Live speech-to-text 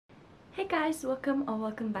Hey guys,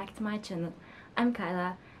 welcome back to my channel. I'm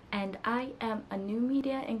Kyla and I am a new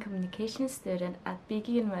media and communication student at Bilgi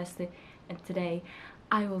University, and today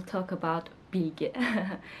I will talk about Bilgi.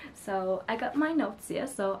 So I got my notes here,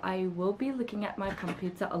 so I will be looking at my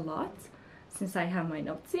computer a lot since I have my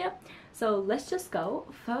notes here. So let's just go.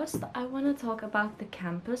 First I want to talk about the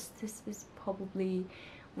campus. This is probably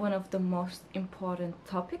one of the most important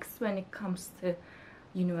topics when it comes to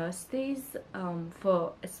universities,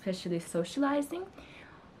 for especially socializing,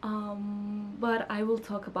 but I will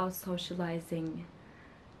talk about socializing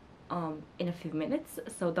in a few minutes,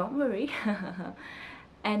 so don't worry.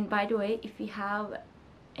 And by the way, if you have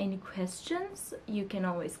any questions you can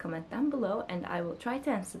always comment down below and I will try to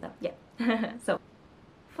answer them. Yeah. So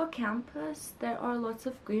for campus there are lots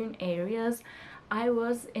of green areas. I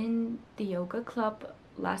was in the yoga club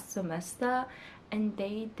last semester and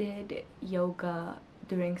they did yoga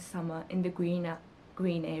during summer in the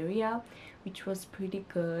green area, which was pretty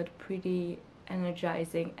good, pretty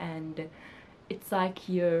energizing, and it's like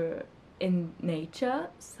you're in nature.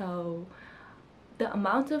 So the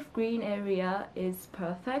amount of green area is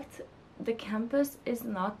perfect. The campus is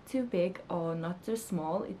not too big or not too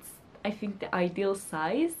small. It's, I think, the ideal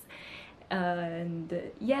size.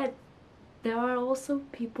 And yeah, there are also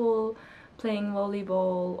people playing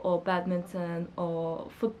volleyball or badminton or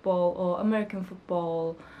football or American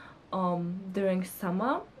football during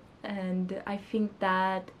summer, and I think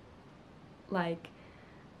that like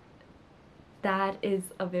that is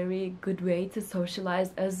a very good way to socialize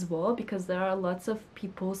as well, because there are lots of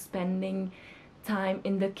people spending time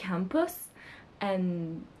in the campus,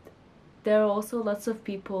 and there are also lots of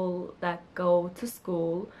people that go to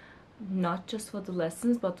school not just for the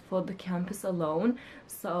lessons but for the campus alone,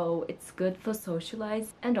 so it's good for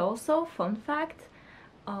socialize. And also, fun fact,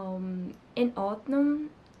 in autumn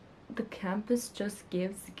the campus just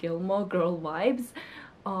gives Gilmore Girl vibes.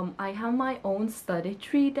 I have my own study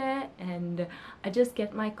tree there, and I just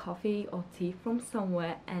get my coffee or tea from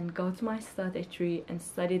somewhere and go to my study tree and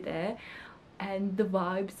study there, and the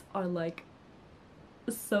vibes are like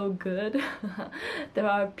so good. There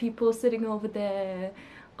are people sitting over there,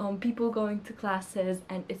 people going to classes,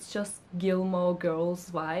 and it's just Gilmore Girls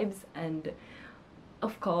vibes. And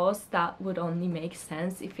of course that would only make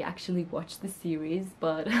sense if you actually watch the series,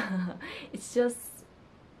 but it's just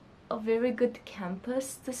a very good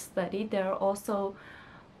campus to study. There are also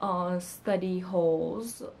study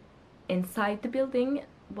halls inside the building,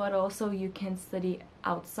 but also you can study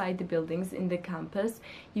outside the buildings in the campus.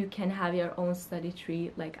 You can have your own study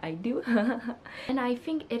tree like I do. And I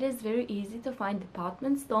think it is very easy to find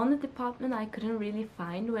departments. The only department I couldn't really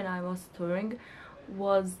find when I was touring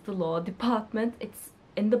was the law department. It's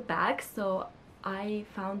in the back, so I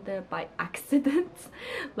found there by accident.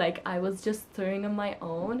 Like, I was just touring on my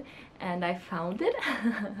own and I found it.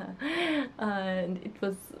 And it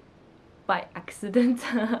was by accident.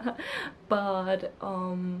 But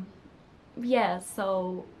yeah,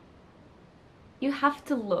 so you have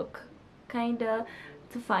to look kinda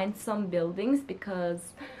to find some buildings,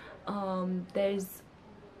 because there's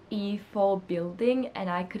E4 building and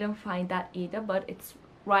I couldn't find that either, but it's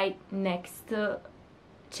right next to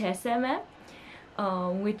CSM,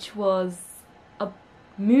 which was a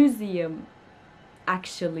museum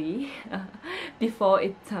actually, before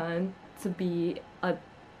it turned to be a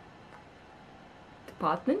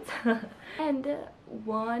department. And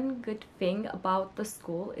one good thing about the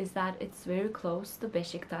school is that it's very close to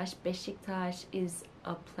Beşiktaş. Beşiktaş is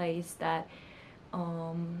a place that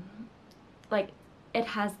like, it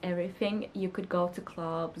has everything. You could go to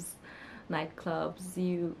clubs, nightclubs,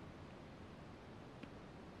 you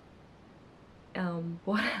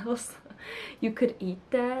what else? You could eat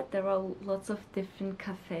there. There are lots of different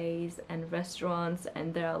cafes and restaurants,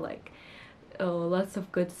 and there are like lots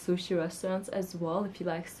of good sushi restaurants as well if you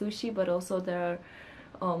like sushi. But also there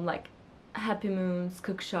are like Happy Moon's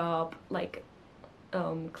cook shop, like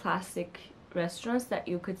classic restaurants that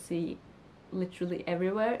you could see literally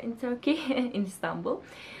everywhere in Turkey, in Istanbul.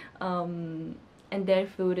 And their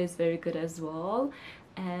food is very good as well.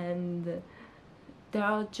 And there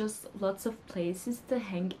are just lots of places to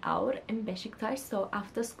hang out in Beşiktaş. So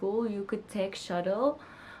after school you could take shuttle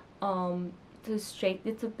to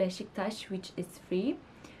straightly to Beşiktaş, which is free,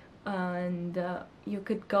 and you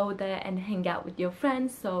could go there and hang out with your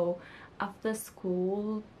friends. So after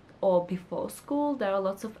school or before school there are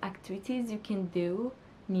lots of activities you can do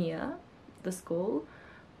near the school.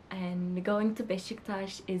 and going to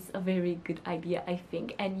Beşiktaş is a very good idea, I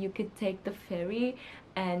think. And you could take the ferry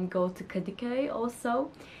and go to Kadıköy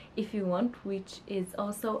also if you want, which is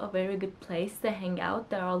also a very good place to hang out.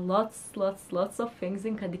 There are lots of things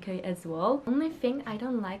in Kadıköy as well. Only thing I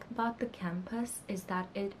don't like about the campus is that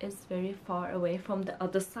it is very far away from the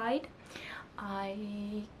other side.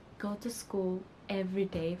 I go to school every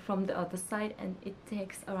day from the other side, and it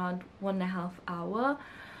takes around 1.5 hours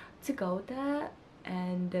to go there,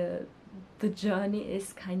 and the journey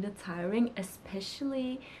is kind of tiring,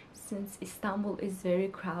 especially since Istanbul is very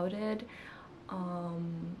crowded.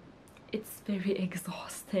 It's very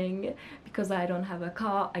exhausting because I don't have a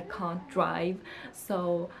car, I can't drive,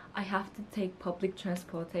 so I have to take public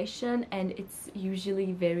transportation, and it's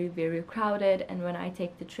usually very crowded, and when I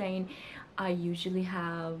take the train I usually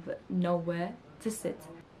have nowhere to sit.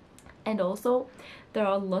 And also there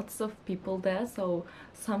are lots of people there, so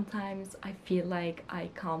sometimes I feel like I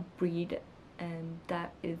can't breathe, and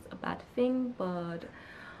that is a bad thing, but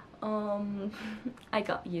I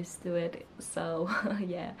got used to it. So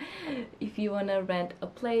yeah, if you wanna rent a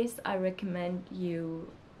place, I recommend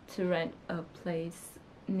you to rent a place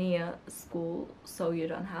near school so you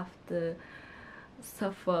don't have to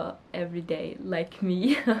suffer every day like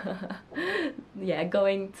me. Yeah,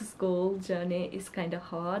 going to school journey is kind of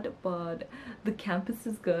hard, but the campus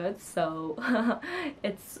is good, so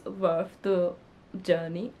it's worth the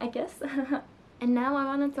journey, I guess. And now I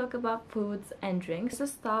want to talk about foods and drinks.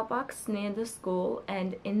 There's a Starbucks near the school,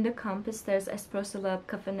 and in the campus there's Espresso Lab,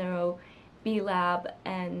 Cafe Nero, B Lab,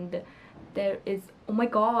 and there is, oh my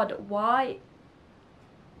god, why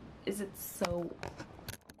is it so,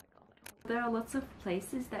 there are lots of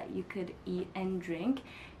places that you could eat and drink.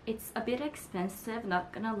 It's a bit expensive,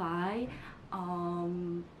 not gonna lie,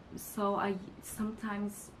 so I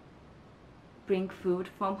sometimes bring food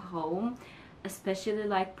from home, especially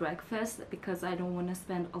like breakfast, because I don't want to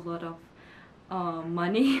spend a lot of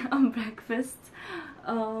money on breakfast.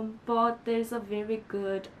 But there's a very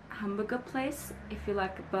good hamburger place. If you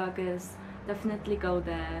like burgers, definitely go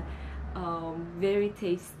there. Very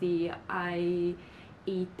tasty. I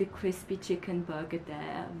eat the crispy chicken burger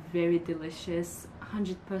there, very delicious,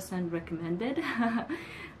 100% recommended.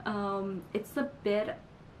 It's a bit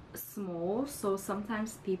small, so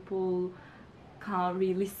sometimes people can't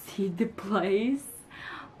really see the place,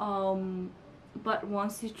 but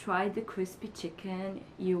once you try the crispy chicken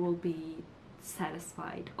you will be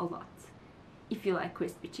satisfied a lot, if you like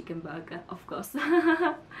crispy chicken burger, of course.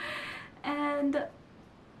 And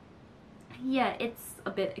yeah, it's a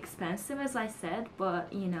bit expensive as I said,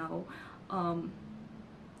 but you know, a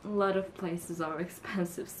lot of places are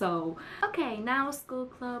expensive. So okay, now school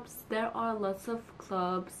clubs. There are lots of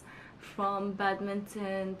clubs, from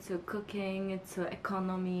badminton to cooking to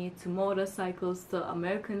economy to motorcycles to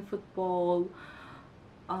American football,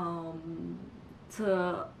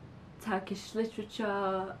 to Turkish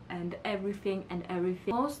literature and everything.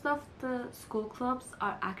 Most of the school clubs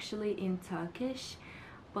are actually in Turkish,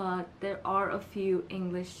 but there are a few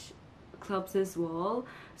English clubs as well.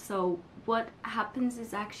 So what happens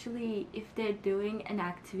is, actually, if they're doing an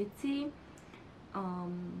activity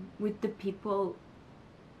with the people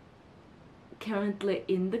currently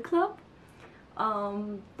in the club,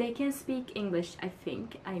 they can speak English, I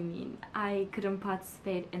think. I mean, I couldn't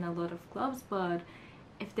participate in a lot of clubs, but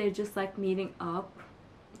if they're just like meeting up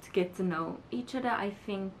to get to know each other, I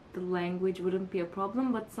think the language wouldn't be a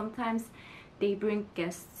problem. But sometimes they bring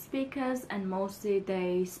guest speakers, and mostly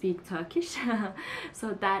they speak Turkish.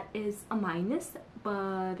 So that is a minus,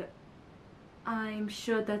 but I'm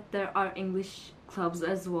sure that there are English clubs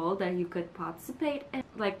as well that you could participate in.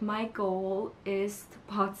 Like, my goal is to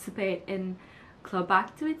participate in club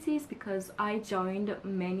activities, because I joined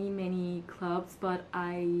many clubs, but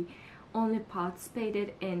I only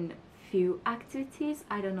participated in few activities.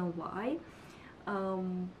 I don't know why.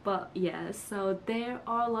 But yeah, so there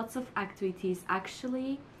are lots of activities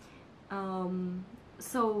actually.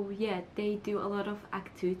 So yeah, they do a lot of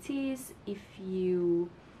activities. If you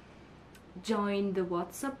join the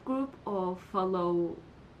WhatsApp group or follow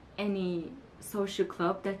any social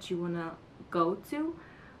club that you wanna go to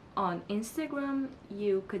on Instagram,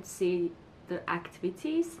 you could see the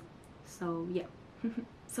activities. So yeah.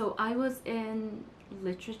 So I was in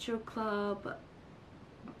literature club,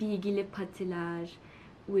 Bilgi Patiler,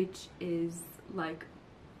 which is like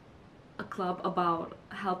a club about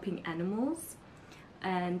helping animals,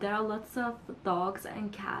 and there are lots of dogs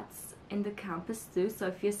and cats in the campus too. So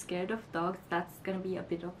if you're scared of dogs, that's gonna be a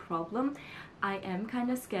bit of a problem. I am kind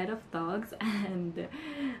of scared of dogs, and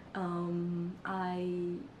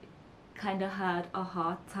I kind of had a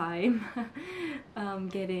hard time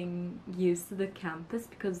getting used to the campus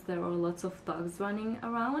because there were lots of dogs running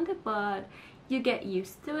around, but you get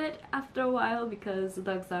used to it after a while because the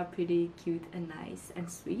dogs are pretty cute and nice and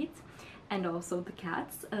sweet, and also the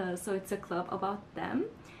cats. So it's a club about them.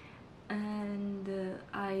 And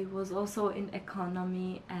I was also in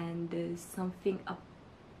economy and something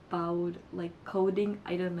about like coding.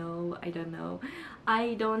 I don't know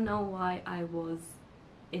why I was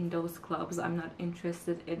in those clubs. I'm not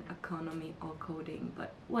interested in economy or coding,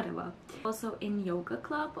 but whatever. Also in yoga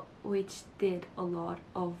club, which did a lot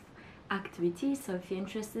of activities. So if you're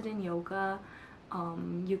interested in yoga,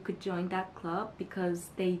 you could join that club because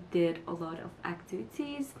they did a lot of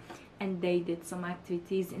activities, and they did some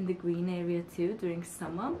activities in the green area too during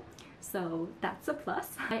summer, so that's a plus.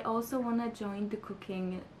 I also want to join the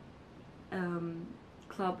cooking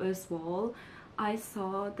club as well. I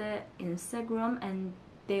saw the Instagram and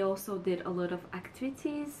they also did a lot of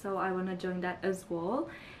activities, so I want to join that as well.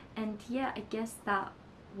 And yeah, I guess that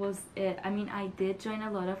was it. I mean, I did join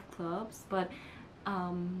a lot of clubs, but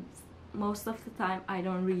most of the time I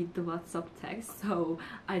don't read the WhatsApp text, so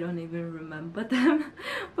I don't even remember them.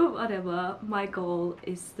 But whatever, my goal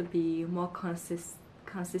is to be more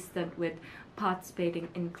consistent with participating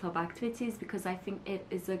in club activities because I think it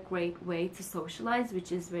is a great way to socialize,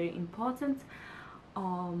 which is very important.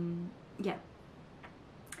 Yeah,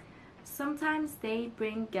 sometimes they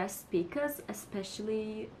bring guest speakers,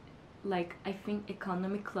 especially like I think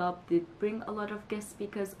economy club did bring a lot of guest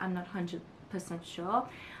speakers. I'm not 100% sure,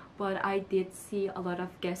 but I did see a lot of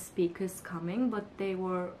guest speakers coming, but they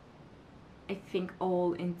were, I think,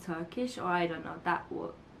 all in Turkish, or I don't know, that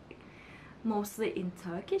was mostly in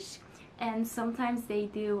Turkish. And sometimes they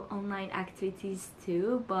do online activities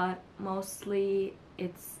too, but mostly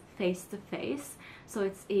it's face to face, so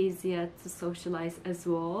it's easier to socialize as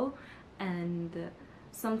well. And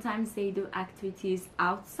sometimes they do activities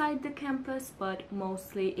outside the campus, but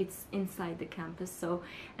mostly it's inside the campus. So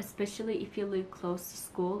especially if you live close to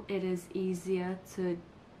school, it is easier to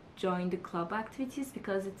join the club activities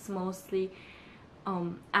because it's mostly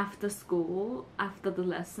after school, after the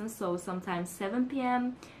lesson. So sometimes 7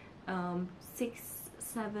 p.m, 6,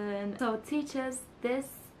 7. So teachers, this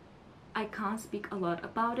I can't speak a lot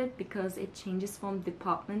about it because it changes from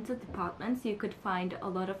department to department. So you could find a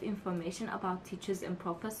lot of information about teachers and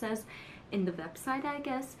professors in the website, I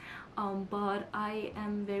guess. But I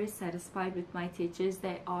am very satisfied with my teachers.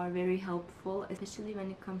 They are very helpful, especially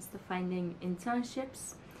when it comes to finding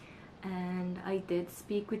internships. And I did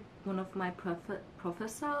speak with one of my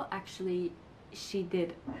professor. Actually, she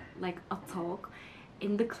did like a talk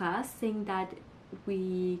in the class saying that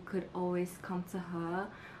we could always come to her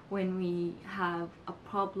when we have a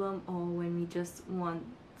problem or when we just want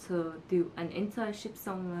to do an internship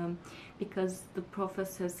somewhere, because the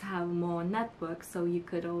professors have more networks, so you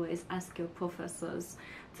could always ask your professors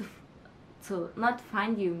to not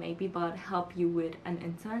find you maybe, but help you with an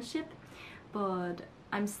internship. But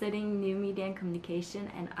I'm studying new media and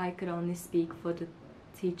communication, and I could only speak for the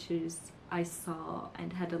teachers I saw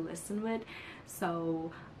and had a lesson with,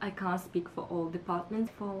 so I can't speak for all departments.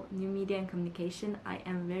 For new media and communication, I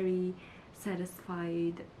am very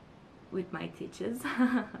satisfied with my teachers.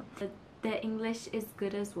 Their English is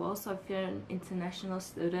good as well, so if you're an international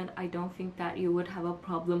student, I don't think that you would have a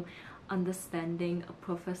problem understanding a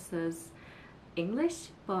professor's English,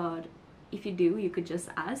 but if you do, you could just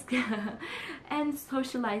ask. And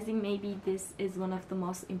socializing, maybe this is one of the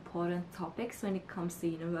most important topics when it comes to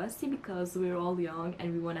university, because we're all young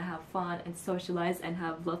and we want to have fun and socialize and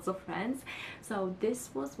have lots of friends. So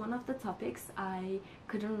this was one of the topics I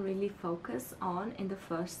couldn't really focus on in the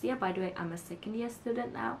first year. By the way, I'm a second year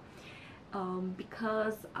student now.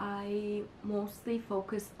 Because I mostly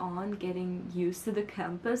focused on getting used to the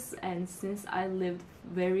campus, and since I lived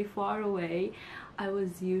very far away, I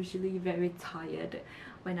was usually very tired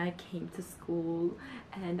when I came to school,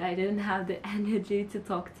 and I didn't have the energy to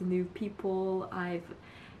talk to new people. I've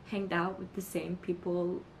hanged out with the same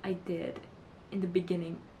people I did in the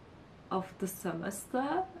beginning of the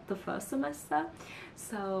semester, the first semester,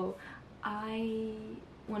 so I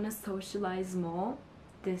want to socialize more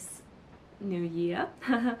this new year.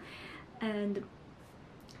 And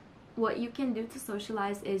what you can do to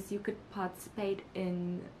socialize is you could participate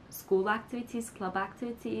in school activities, club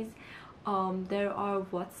activities. There are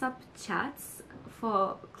WhatsApp chats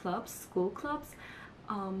for clubs, school clubs,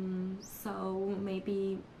 so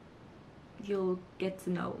maybe you'll get to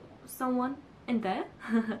know someone in there.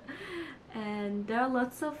 And there are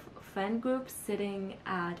lots of friend groups sitting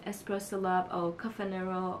at Espresso Lab or Cafe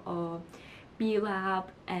Nero or B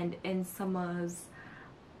Lab, and in summers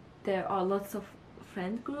there are lots of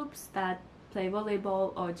friend groups that play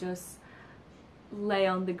volleyball or just lay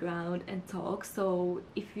on the ground and talk. So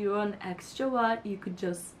if you're an extrovert, you could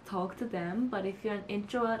just talk to them, but if you're an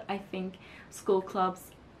introvert, I think school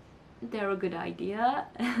clubs, they're a good idea.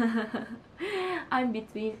 I'm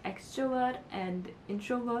between extrovert and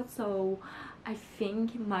introvert, so I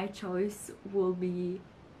think my choice will be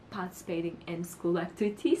participating in school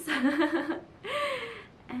activities.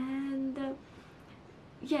 And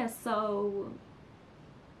yeah, so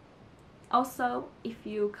also, if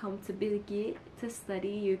you come to Bilgi to study,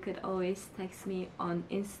 you could always text me on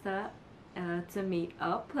Insta to meet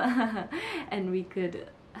up and we could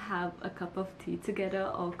have a cup of tea together,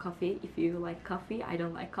 or coffee if you like coffee. I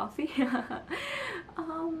don't like coffee.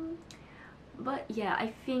 But yeah,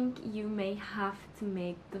 I think you may have to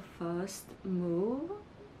make the first move,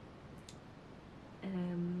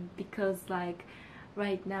 because like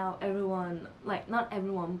right now everyone, like not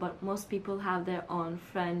everyone but most people have their own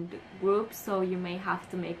friend group, so you may have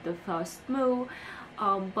to make the first move.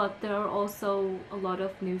 But there are also a lot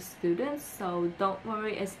of new students, so don't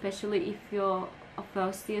worry, especially if you're a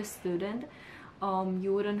first year student.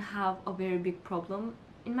 You wouldn't have a very big problem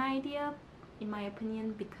in my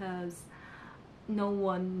opinion, because no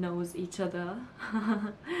one knows each other.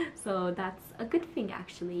 So that's a good thing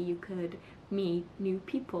actually, you could meet new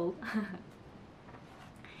people.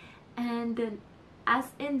 And as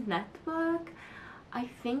in network, I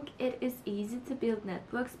think it is easy to build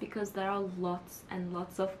networks because there are lots and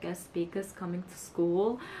lots of guest speakers coming to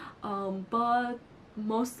school, but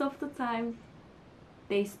most of the time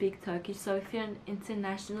they speak Turkish. So if you're an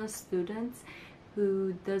international student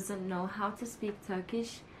who doesn't know how to speak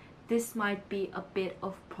Turkish, this might be a bit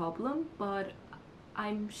of problem, but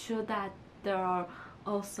I'm sure that there are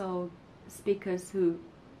also speakers who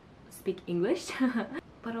speak English.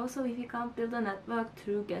 But also, if you can't build a network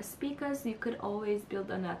through guest speakers, you could always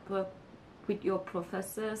build a network with your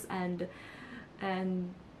professors, and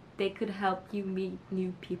they could help you meet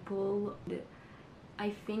new people.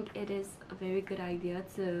 I think it is a very good idea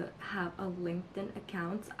to have a LinkedIn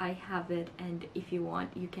account. I have it, and if you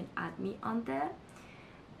want, you can add me on there.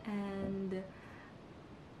 And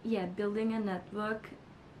yeah, building a network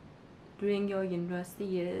during your university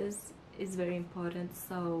years is very important,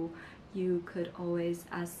 so you could always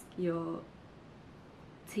ask your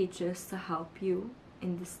teachers to help you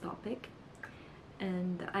in this topic.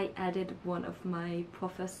 And I added one of my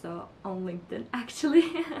professor on LinkedIn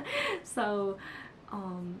actually. So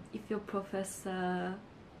if your professor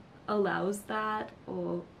allows that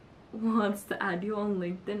or wants to add you on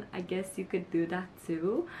LinkedIn, I guess you could do that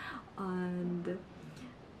too. And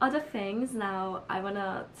other things, now I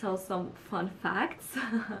wanna tell some fun facts.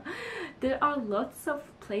 There are lots of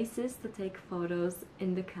places to take photos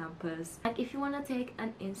in the campus. Like if you wanna take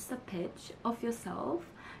an Insta pitch of yourself,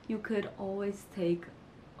 you could always take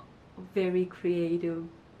very creative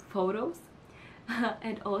photos.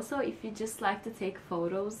 And also, if you just like to take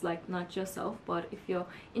photos, like not yourself, but if you're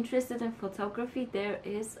interested in photography, there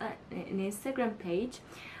is an Instagram page.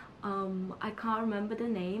 I can't remember the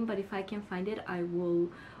name, but if I can find it, I will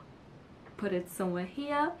put it somewhere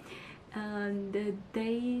here. And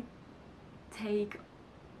they take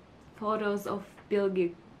photos of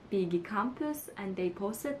Bilgi campus and they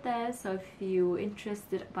post it there. So if you're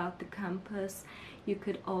interested about the campus, you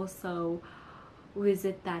could also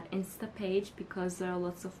visit that Insta page because there are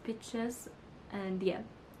lots of pictures. And yeah,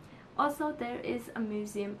 also there is a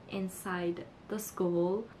museum inside the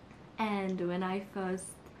school, and when I first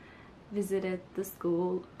visited the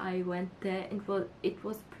school, I went there. It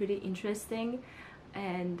was pretty interesting,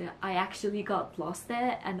 and I actually got lost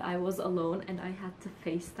there and I was alone and I had to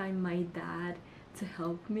FaceTime my dad to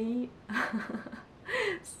help me.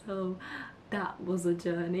 So that was a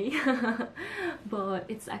journey. But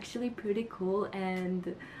it's actually pretty cool,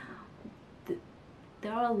 and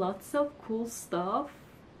there are lots of cool stuff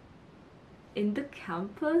in the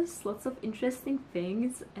campus, lots of interesting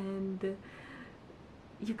things, and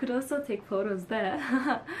you could also take photos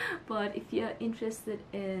there. But if you're interested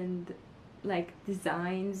in like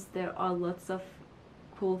designs, there are lots of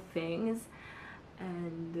cool things.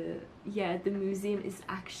 And yeah, the museum is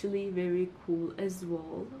actually very cool as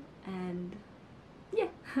well. And yeah.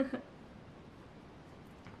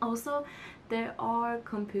 Also, there are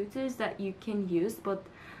computers that you can use, but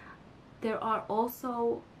there are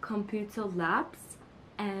also computer labs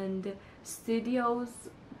and studios.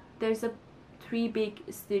 There's a 3 big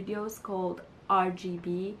studios called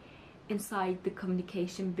RGB inside the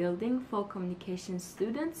communication building for communication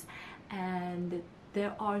students, and they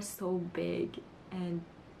are so big and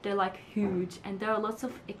they're like huge, and there are lots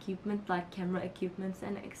of equipment like camera equipments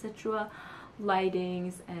and etc,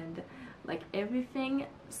 lightings and like everything.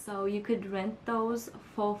 So you could rent those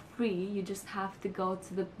for free. You just have to go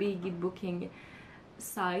to the Bilgi booking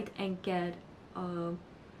site and get a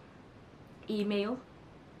email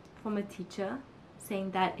from a teacher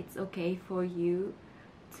saying that it's okay for you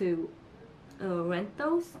to rent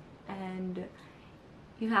those, and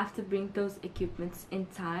you have to bring those equipments in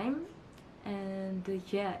time. And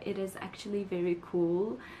yeah, it is actually very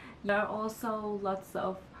cool. There are also lots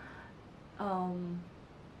of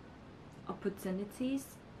opportunities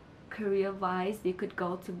career wise. You could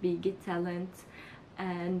go to Bilgi Talent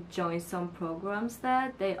and join some programs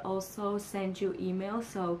there. They also send you emails,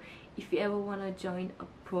 so if you ever want to join a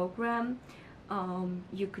program,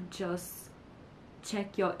 you could just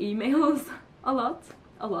check your emails a lot.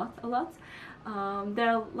 There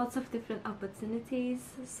are lots of different opportunities,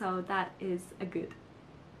 so that is a good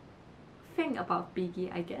thing about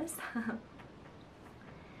Bilgi, I guess.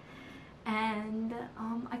 And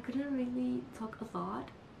I couldn't really talk a lot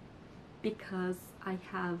because I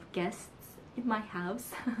have guests in my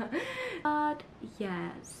house. But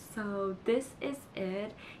yeah, so this is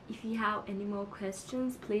it. If you have any more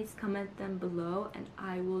questions, please comment them below and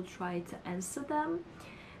I will try to answer them.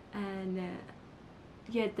 And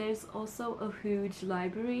yeah, there's also a huge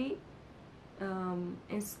library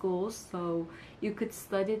in schools, so you could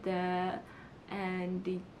study there,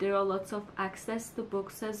 and there are lots of access to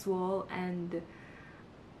books as well, and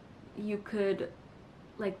you could,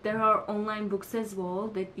 like, there are online books as well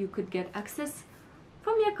that you could get access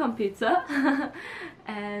from your computer.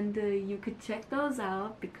 And you could check those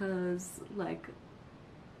out, because like,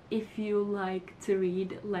 if you like to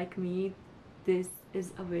read like me, this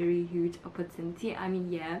is a very huge opportunity. I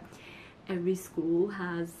mean, yeah, every school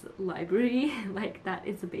has library, like that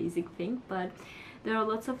is a basic thing, but there are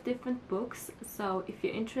lots of different books. So if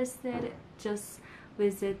you're interested, just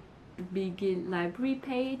visit the Bilgi library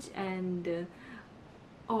page, and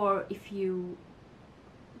or if you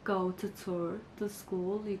go to tour the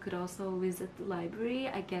school, you could also visit the library.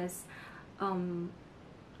 I guess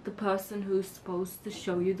the person who's supposed to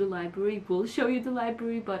show you the library will show you the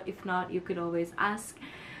library, but if not, you could always ask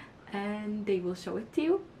and they will show it to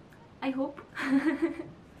you, I hope.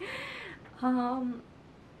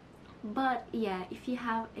 But yeah, if you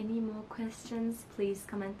have any more questions, please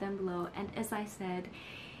comment them below. And as I said,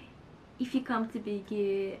 if you come to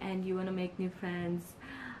Bilgi and you want to make new friends,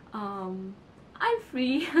 I'm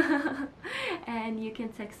free. And you can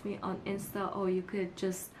text me on Insta, or you could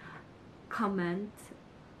just comment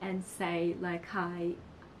and say like, hi,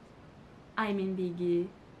 I'm in Bilgi,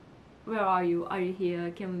 where are you here,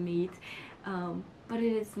 can we meet? But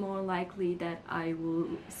it is more likely that I will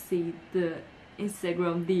see the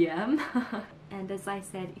Instagram DM. And as I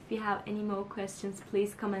said, if you have any more questions,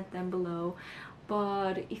 please comment them below.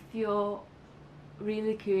 But if you're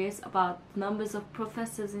really curious about numbers of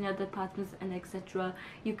professors in your departments and etc,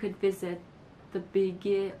 you could visit the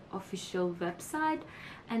Bilgi official website,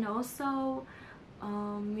 and also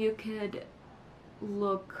you could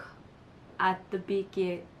look at the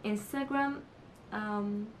Bilgi Instagram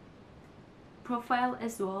profile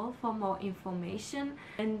as well for more information.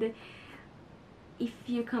 And if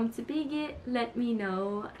you come to Bilgi, let me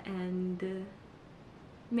know, and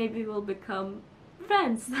maybe we'll become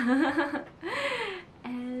friends.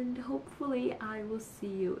 And hopefully I will see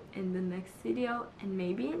you in the next video, and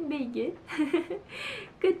maybe in Bilgi.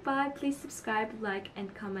 Goodbye. Please subscribe, like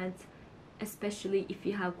and comment, especially if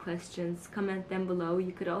you have questions. Comment them below.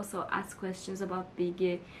 You could also ask questions about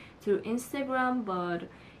Bilgi through Instagram, but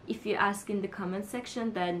if you ask in the comment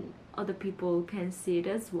section, then other people can see it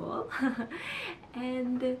as well.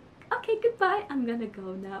 And okay, goodbye. I'm gonna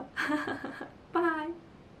go now. Bye.